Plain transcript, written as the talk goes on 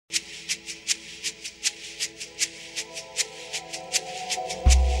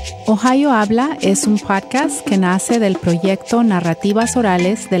Ohio Habla es un podcast que nace del proyecto Narrativas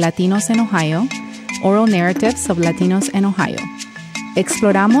Orales de Latinos en Ohio, Oral Narratives of Latinos in Ohio.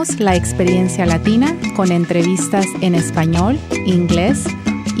 Exploramos la experiencia latina con entrevistas en español, inglés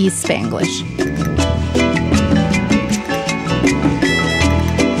y Spanglish.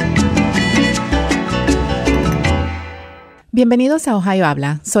 Bienvenidos a Ohio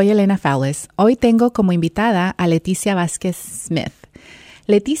Habla. Soy Elena Fowles. Hoy tengo como invitada a Leticia Vázquez Smith.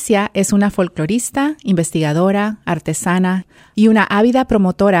 Leticia es una folclorista, investigadora, artesana y una ávida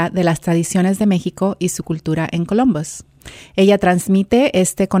promotora de las tradiciones de México y su cultura en Columbus. Ella transmite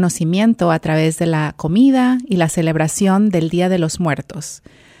este conocimiento a través de la comida y la celebración del Día de los Muertos.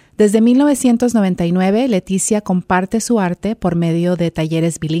 Desde 1999, Leticia comparte su arte por medio de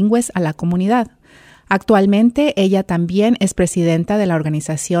talleres bilingües a la comunidad. Actualmente, ella también es presidenta de la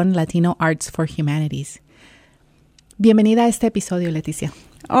organización Latino Arts for Humanities. Bienvenida a este episodio, Leticia.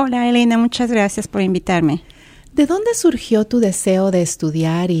 Hola, Elena. Muchas gracias por invitarme. ¿De dónde surgió tu deseo de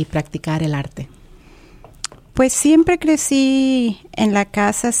estudiar y practicar el arte? Pues siempre crecí en la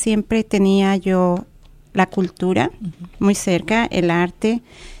casa, siempre tenía yo la cultura muy cerca, el arte.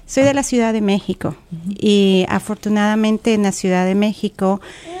 Soy de la Ciudad de México y afortunadamente en la Ciudad de México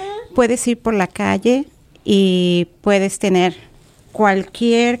puedes ir por la calle y puedes tener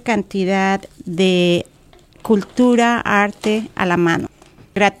cualquier cantidad de cultura, arte a la mano,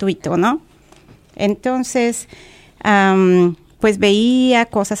 gratuito, ¿no? Entonces, pues veía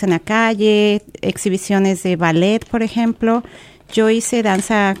cosas en la calle, exhibiciones de ballet, por ejemplo. Yo hice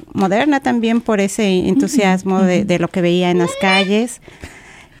danza moderna también por ese entusiasmo de lo que veía en las calles.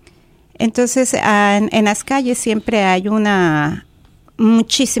 Entonces, en las calles siempre hay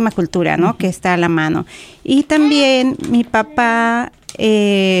muchísima cultura, ¿no? Que está a la mano. Y también mi papá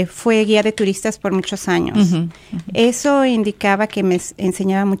fue guía de turistas por muchos años. Eso indicaba que me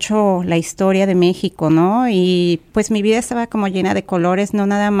enseñaba mucho la historia de México, ¿no? Y pues mi vida estaba como llena de colores, no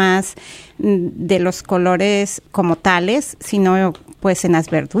nada más de los colores como tales, sino pues en las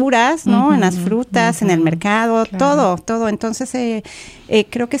verduras, ¿no? En las frutas, en el mercado, claro. todo. Entonces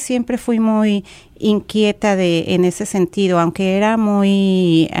creo que siempre fui muy inquieta en ese sentido, aunque era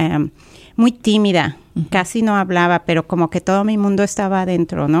muy tímida. Casi no hablaba, pero como que todo mi mundo estaba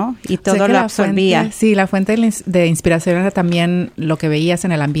adentro, ¿no? Y todo lo absorbía. La fuente de inspiración era también lo que veías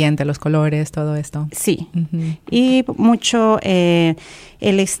en el ambiente, los colores, todo esto. Sí. Y mucho el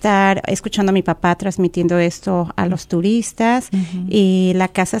estar escuchando a mi papá transmitiendo esto a los turistas y la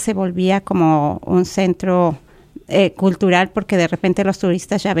casa se volvía como un centro cultural porque de repente los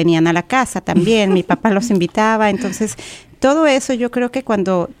turistas ya venían a la casa también. Mi papá los invitaba. Entonces, todo eso yo creo que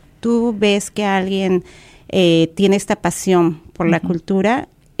cuando tú ves que alguien tiene esta pasión por la cultura,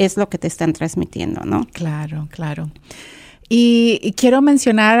 es lo que te están transmitiendo, ¿no? Claro. Y quiero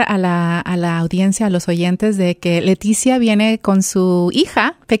mencionar a la audiencia, a los oyentes, de que Leticia viene con su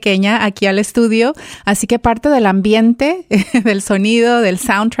hija pequeña aquí al estudio, así que parte del ambiente, del sonido, del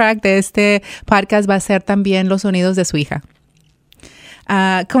soundtrack de este podcast va a ser también los sonidos de su hija.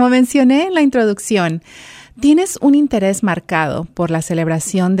 Como mencioné en la introducción, tienes un interés marcado por la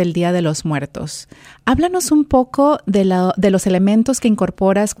celebración del Día de los Muertos. Háblanos un poco de los elementos que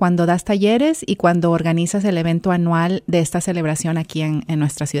incorporas cuando das talleres y cuando organizas el evento anual de esta celebración aquí en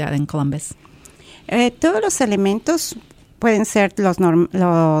nuestra ciudad, en Columbus. Todos los elementos pueden ser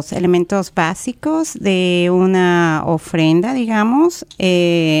los elementos básicos de una ofrenda, digamos,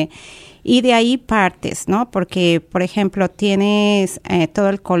 y de ahí partes, ¿no? Porque, por ejemplo, tienes todo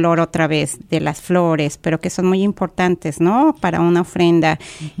el color otra vez de las flores, pero que son muy importantes, ¿no? Para una ofrenda.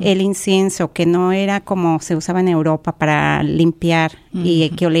 El incienso, que no era como se usaba en Europa para limpiar y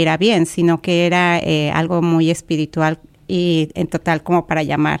que oliera bien, sino que era algo muy espiritual y en total como para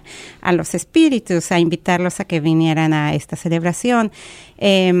llamar a los espíritus, a invitarlos a que vinieran a esta celebración.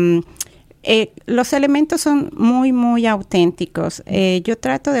 Los elementos son muy, muy auténticos. Yo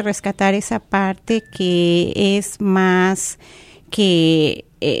trato de rescatar esa parte que es más que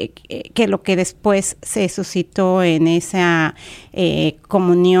lo que después se suscitó en esa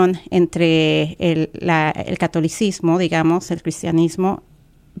comunión entre el catolicismo, digamos, el cristianismo.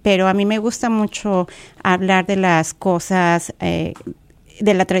 Pero a mí me gusta mucho hablar de las cosas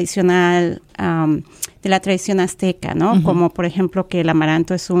de la tradición azteca, ¿no? Como por ejemplo que el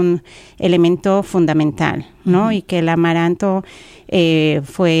amaranto es un elemento fundamental, ¿no? Y que el amaranto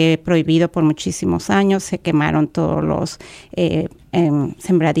fue prohibido por muchísimos años, se quemaron todos los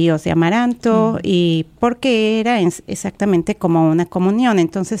sembradíos de amaranto y porque era exactamente como una comunión.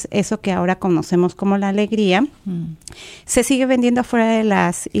 Entonces eso que ahora conocemos como la alegría se sigue vendiendo afuera de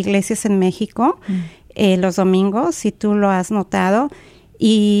las iglesias en México los domingos, si tú lo has notado.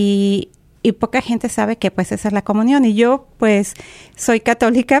 y poca gente sabe que pues esa es la comunión. Y yo pues soy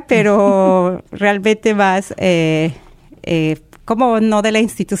católica, pero realmente más como no de la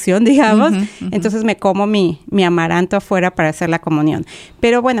institución, digamos. Entonces me como mi amaranto afuera para hacer la comunión.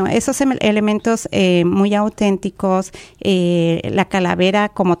 Pero bueno, esos elementos muy auténticos, la calavera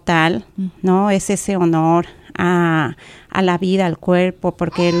como tal, ¿no? Es ese honor a la vida, al cuerpo,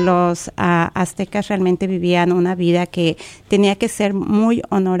 porque los aztecas realmente vivían una vida que tenía que ser muy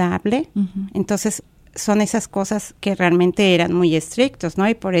honorable. Entonces, son esas cosas que realmente eran muy estrictos, ¿no?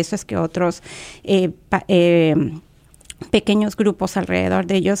 Y por eso es que otros pequeños grupos alrededor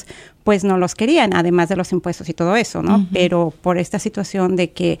de ellos, pues no los querían, además de los impuestos y todo eso, ¿no? Pero por esta situación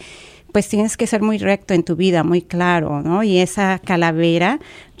de que pues tienes que ser muy recto en tu vida, muy claro, ¿no? Y esa calavera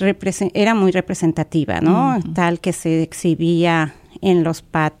era muy representativa, ¿no? Tal que se exhibía en los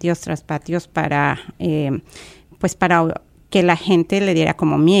patios, tras patios para, pues para que la gente le diera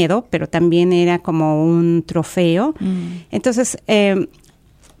como miedo, pero también era como un trofeo. Entonces,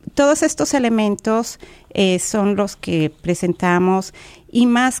 todos estos elementos son los que presentamos y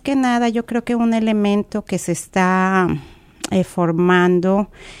más que nada yo creo que un elemento que se está formando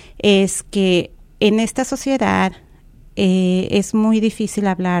es que en esta sociedad es muy difícil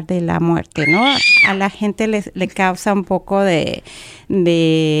hablar de la muerte, ¿no? A la gente le causa un poco de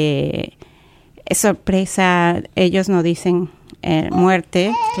sorpresa. Ellos no dicen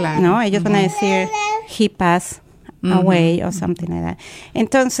muerte, claro, ¿no? Ellos van a decir he passed away or something like that.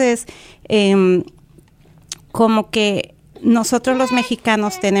 Entonces, como que nosotros los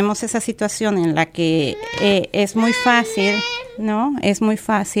mexicanos tenemos esa situación en la que es muy fácil, ¿no? Es muy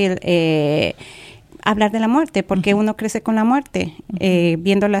fácil hablar de la muerte, porque uno crece con la muerte,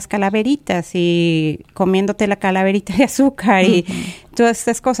 viendo las calaveritas y comiéndote la calaverita de azúcar y todas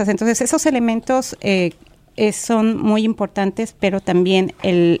estas cosas. Entonces, esos elementos son muy importantes, pero también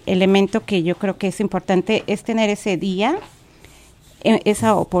el elemento que yo creo que es importante es tener ese día,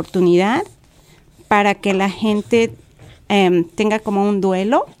 esa oportunidad para que la gente tenga como un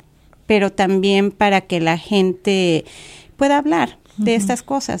duelo, pero también para que la gente pueda hablar de estas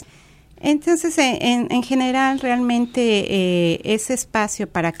cosas. Entonces, en general, realmente ese espacio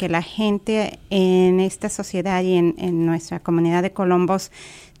para que la gente en esta sociedad y en nuestra comunidad de Colombos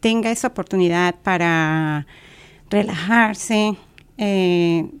tenga esa oportunidad para relajarse,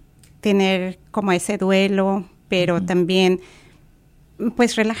 tener como ese duelo, pero también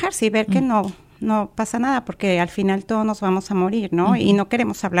pues relajarse y ver que no pasa nada, porque al final todos nos vamos a morir, ¿no? Y no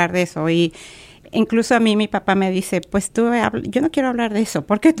queremos hablar de eso. Y incluso a mí mi papá me dice, pues yo no quiero hablar de eso.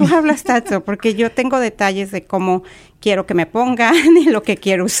 ¿Por qué tú hablas tanto? Porque yo tengo detalles de cómo quiero que me pongan y lo que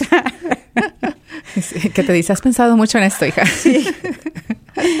quiero usar. Sí, que te dice, has pensado mucho en esto, hija. Sí.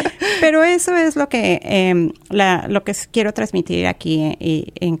 Pero eso es lo que lo que quiero transmitir aquí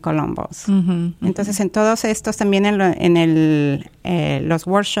en Columbus. Entonces, en todos estos, también los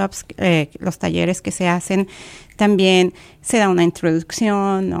workshops, los talleres que se hacen, también se da una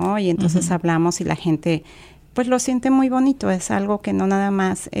introducción, ¿no? Y entonces hablamos y la gente pues lo siente muy bonito. Es algo que no nada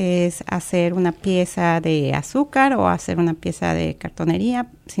más es hacer una pieza de azúcar o hacer una pieza de cartonería,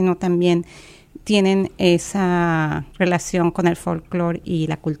 sino también tienen esa relación con el folclore y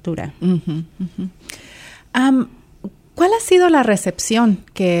la cultura. ¿Cuál ha sido la recepción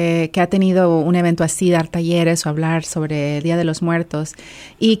que ha tenido un evento así, dar talleres o hablar sobre el Día de los Muertos?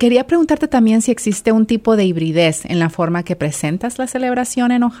 Y quería preguntarte también si existe un tipo de hibridez en la forma que presentas la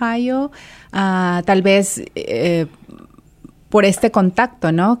celebración en Ohio, tal vez por este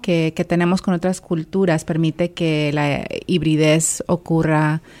contacto, ¿no? que tenemos con otras culturas, permite que la hibridez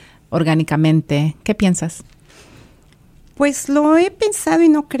ocurra orgánicamente. ¿Qué piensas? Pues lo he pensado y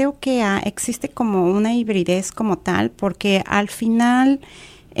no creo que existe como una hibridez como tal, porque al final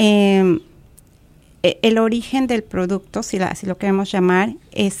el origen del producto, si lo queremos llamar,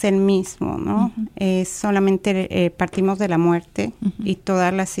 es el mismo, ¿no? Es solamente partimos de la muerte y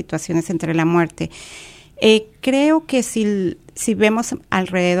todas las situaciones entre la muerte. Creo que si vemos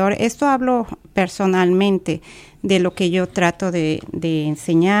alrededor, esto hablo personalmente de lo que yo trato de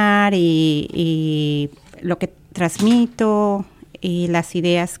enseñar y lo que transmito y las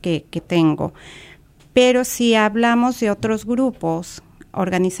ideas que tengo. Pero si hablamos de otros grupos,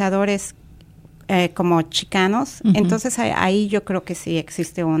 organizadores como chicanos, entonces ahí yo creo que sí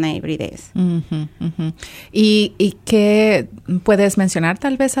existe una hibridez. ¿Y qué puedes mencionar?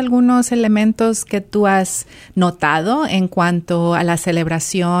 Tal vez algunos elementos que tú has notado en cuanto a la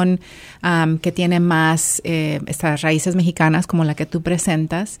celebración que tiene más estas raíces mexicanas como la que tú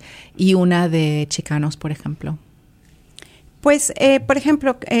presentas y una de chicanos, por ejemplo. Pues, por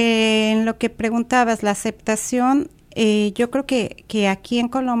ejemplo, en lo que preguntabas, la aceptación yo creo que aquí en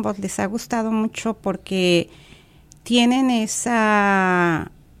Colombo les ha gustado mucho porque tienen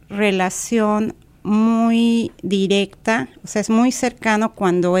esa relación muy directa, o sea, es muy cercano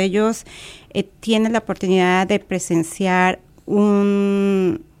cuando ellos tienen la oportunidad de presenciar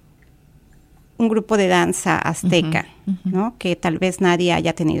un grupo de danza azteca, ¿no? Que tal vez nadie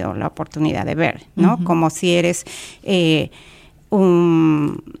haya tenido la oportunidad de ver, ¿no? Como si eres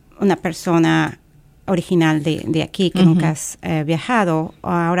una persona original de aquí, que nunca has viajado.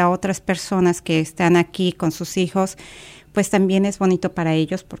 Ahora otras personas que están aquí con sus hijos, pues también es bonito para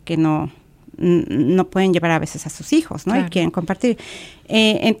ellos porque no pueden llevar a veces a sus hijos, ¿no? Claro. Y quieren compartir.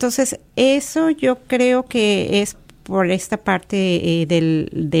 Entonces, eso yo creo que es por esta parte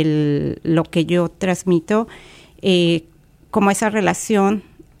del lo que yo transmito, como esa relación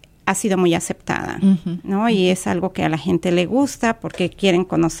ha sido muy aceptada, ¿no? Y es algo que a la gente le gusta porque quieren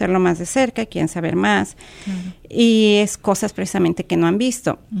conocerlo más de cerca, quieren saber más, y es cosas precisamente que no han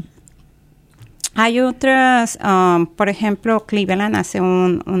visto. Hay otras, por ejemplo, Cleveland hace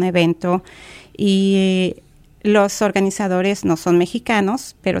un evento y los organizadores no son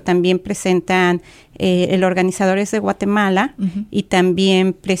mexicanos, pero también presentan, el organizador es de Guatemala y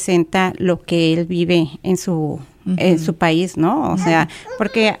también presenta lo que él vive en su país, ¿no? O sea,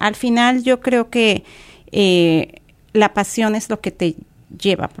 porque al final yo creo que la pasión es lo que te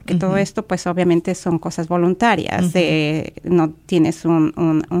lleva, porque todo esto pues obviamente son cosas voluntarias, no tienes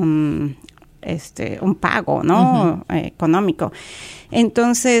un pago, ¿no? Económico.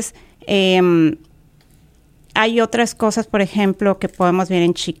 Entonces, hay otras cosas, por ejemplo, que podemos ver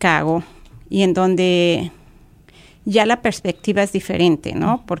en Chicago y en donde ya la perspectiva es diferente,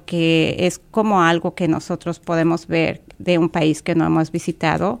 ¿no? Porque es como algo que nosotros podemos ver de un país que no hemos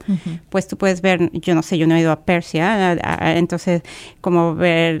visitado. Pues tú puedes ver, yo no sé, yo no he ido a Persia, entonces como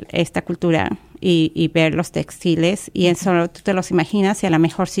ver esta cultura y ver los textiles y eso tú te los imaginas y a lo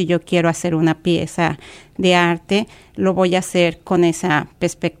mejor si yo quiero hacer una pieza de arte, lo voy a hacer con esa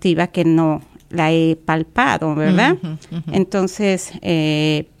perspectiva que no la he palpado, ¿verdad? Entonces,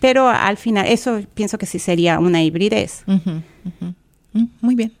 pero al final, eso pienso que sí sería una hibridez.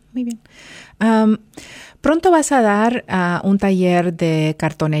 Muy bien, muy bien. Pronto vas a dar un taller de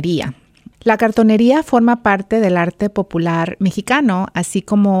cartonería. La cartonería forma parte del arte popular mexicano, así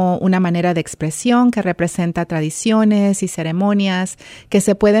como una manera de expresión que representa tradiciones y ceremonias que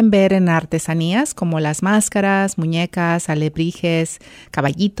se pueden ver en artesanías como las máscaras, muñecas, alebrijes,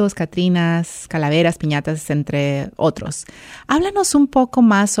 caballitos, catrinas, calaveras, piñatas, entre otros. Háblanos un poco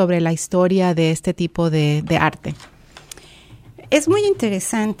más sobre la historia de este tipo de arte. Es muy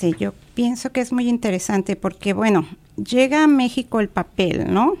interesante, yo pienso que es muy interesante porque, bueno, llega a México el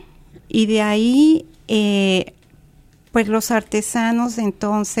papel, ¿no? Y de ahí, pues los artesanos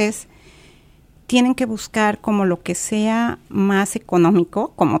entonces tienen que buscar como lo que sea más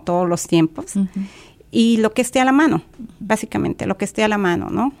económico, como todos los tiempos, y lo que esté a la mano, básicamente, lo que esté a la mano,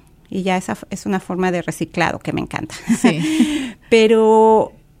 ¿no? Y ya esa es una forma de reciclado que me encanta. Sí.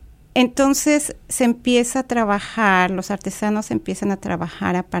 Pero entonces se empieza a trabajar, los artesanos empiezan a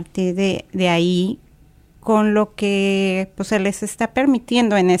trabajar a partir de ahí, con lo que pues se les está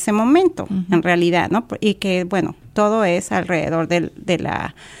permitiendo en ese momento, en realidad, ¿no? Y que, bueno, todo es alrededor de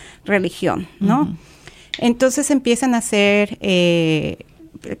la religión, ¿no? Entonces empiezan a hacer,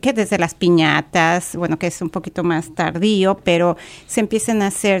 que desde las piñatas, bueno, que es un poquito más tardío, pero se empiezan a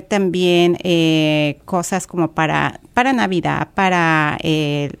hacer también cosas como para Navidad, para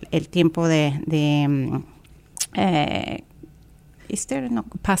el tiempo de Easter, no,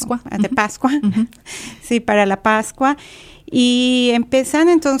 Pascua. De Pascua, sí, para la Pascua. Y empiezan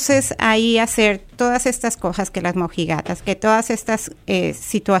entonces ahí a hacer todas estas cosas, que las mojigatas, que todas estas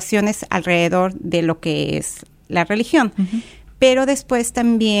situaciones alrededor de lo que es la religión. Pero después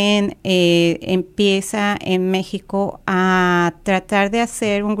también empieza en México a tratar de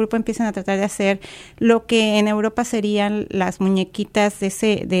hacer, un grupo empiezan a tratar de hacer lo que en Europa serían las muñequitas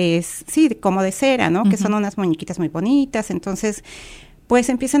como de cera, ¿no? Que son unas muñequitas muy bonitas. Entonces, pues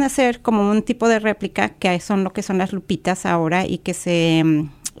empiezan a hacer como un tipo de réplica, que son lo que son las lupitas ahora, y que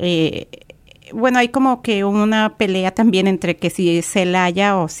bueno, hay como que una pelea también entre que si es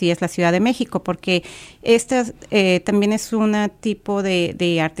Celaya o si es la Ciudad de México, porque esta también es un tipo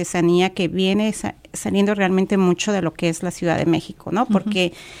de artesanía que viene saliendo realmente mucho de lo que es la Ciudad de México, ¿no?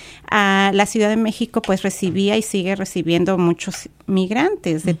 Porque la Ciudad de México pues recibía y sigue recibiendo muchos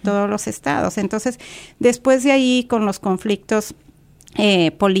migrantes de todos los estados. Entonces, después de ahí, con los conflictos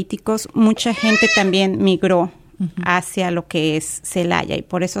políticos, mucha gente también migró hacia lo que es Celaya, y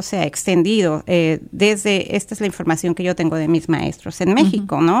por eso se ha extendido esta es la información que yo tengo de mis maestros en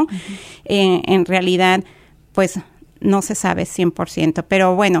México, ¿no? En realidad, pues no se sabe 100%,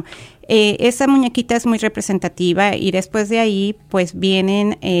 pero bueno, esa muñequita es muy representativa y después de ahí pues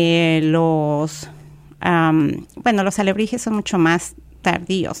vienen los alebrijes son mucho más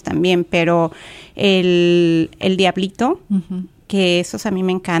tardíos también, pero el diablito, que esos a mí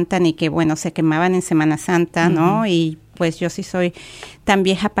me encantan y que bueno, se quemaban en Semana Santa, ¿no? Y pues yo sí soy tan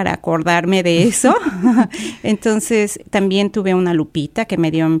vieja para acordarme de eso. Entonces también tuve una lupita que me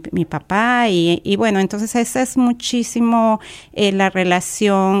dio mi papá y bueno, entonces esa es muchísimo la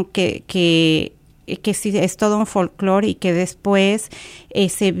relación que sí es todo un folclore y que después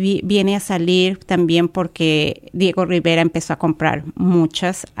viene a salir también porque Diego Rivera empezó a comprar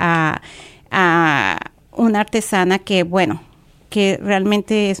muchas a una artesana que bueno, que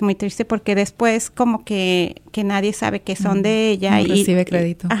realmente es muy triste porque después como que nadie sabe que son de ella. No recibe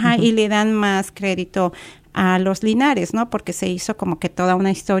crédito. Y le dan más crédito a los Linares, ¿no? Porque se hizo como que toda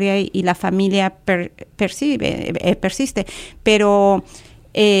una historia y la familia persiste. Pero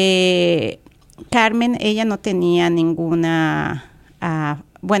Carmen, ella no tenía ninguna...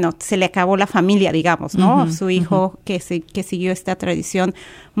 se le acabó la familia, digamos, ¿no? Su hijo que siguió esta tradición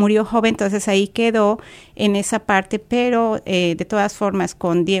murió joven, entonces ahí quedó en esa parte, pero de todas formas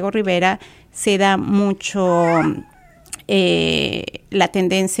con Diego Rivera se da mucho la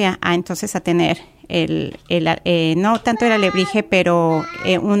tendencia a tener no tanto el alebrije, pero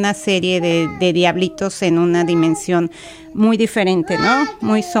una serie de diablitos en una dimensión muy diferente, ¿no?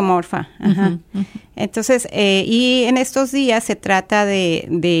 Muy zoomorfa. Entonces, y en estos días se trata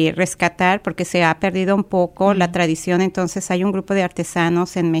de rescatar, porque se ha perdido un poco la tradición. Entonces, hay un grupo de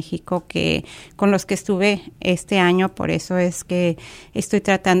artesanos en México con los que estuve este año, por eso es que estoy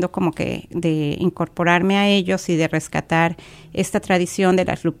tratando como que de incorporarme a ellos y de rescatar esta tradición de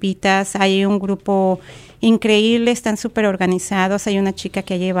las lupitas. Hay un grupo increíble, están súper organizados. Hay una chica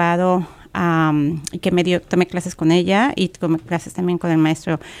que ha llevado... que tomé clases con ella y tomé clases también con el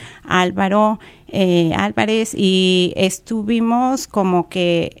maestro Álvaro Álvarez y estuvimos como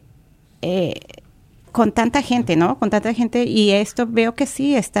que con tanta gente, ¿no? Con tanta gente y esto veo que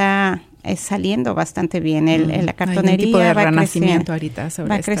sí está saliendo bastante bien. La cartonería hay un tipo de renacimiento ahorita sobre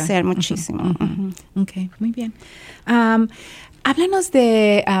va a crecer muchísimo. Okay, muy bien. Háblanos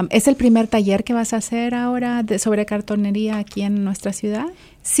de, ¿es el primer taller que vas a hacer ahora sobre cartonería aquí en nuestra ciudad?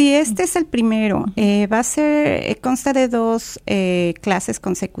 Sí, este es el primero. Consta de 2 clases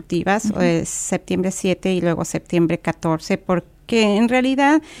consecutivas, septiembre 7 y luego septiembre 14, porque en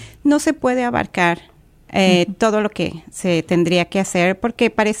realidad no se puede abarcar todo lo que se tendría que hacer, porque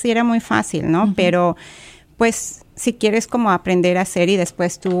pareciera muy fácil, ¿no? Pero, pues, si quieres como aprender a hacer y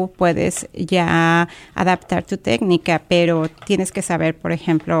después tú puedes ya adaptar tu técnica, pero tienes que saber, por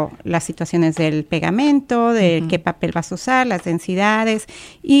ejemplo, las situaciones del pegamento, de qué papel vas a usar, las densidades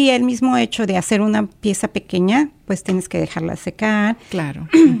y el mismo hecho de hacer una pieza pequeña, pues tienes que dejarla secar. Claro.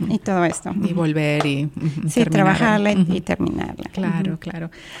 Y todo esto. Y volver y sí, trabajarla y terminarla. Claro,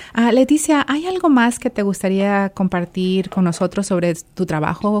 claro. Leticia, ¿hay algo más que te gustaría compartir con nosotros sobre tu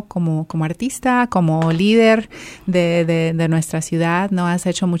trabajo como artista, como líder de nuestra ciudad? ¿No? Has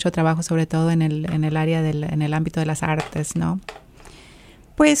hecho mucho trabajo, sobre todo en el área en el ámbito de las artes, ¿no?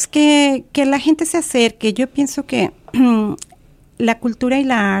 Pues que la gente se acerque. Yo pienso que la cultura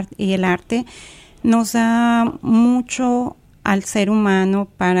y el arte nos da mucho al ser humano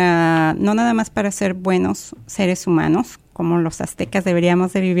no nada más para ser buenos seres humanos, como los aztecas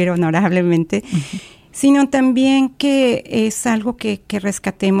deberíamos de vivir honorablemente, sino también que es algo que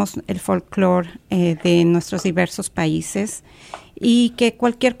rescatemos el folclore de nuestros diversos países y que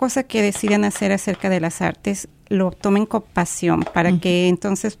cualquier cosa que decidan hacer acerca de las artes lo tomen con pasión para que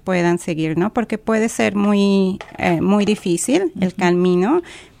entonces puedan seguir, ¿no? Porque puede ser muy difícil el camino,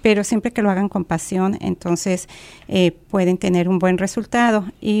 pero siempre que lo hagan con pasión, entonces pueden tener un buen resultado.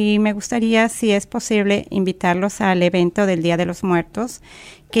 Y me gustaría, si es posible, invitarlos al evento del Día de los Muertos,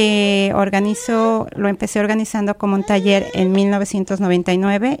 que lo empecé organizando como un taller en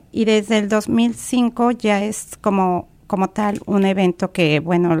 1999 y desde el 2005 ya es como tal un evento que,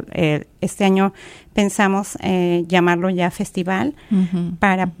 bueno, este año pensamos llamarlo ya festival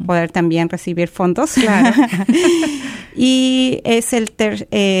para poder también recibir fondos. Claro. Y es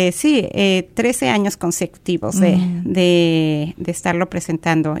 13 años consecutivos de estarlo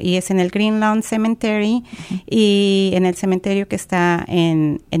presentando. Y es en el Green Lawn Cemetery y en el cementerio que está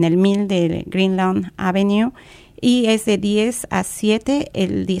en el Mill de Green Lawn Avenue. Y es de 10 a 7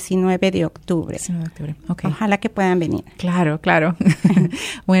 el 19 de octubre. 19 de octubre, ok. Ojalá que puedan venir. Claro, claro.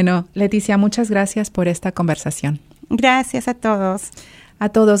 Bueno, Leticia, muchas gracias por esta conversación. Gracias a todos. A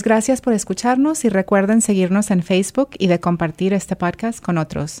todos, gracias por escucharnos y recuerden seguirnos en Facebook y de compartir este podcast con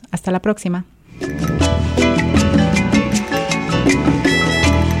otros. Hasta la próxima.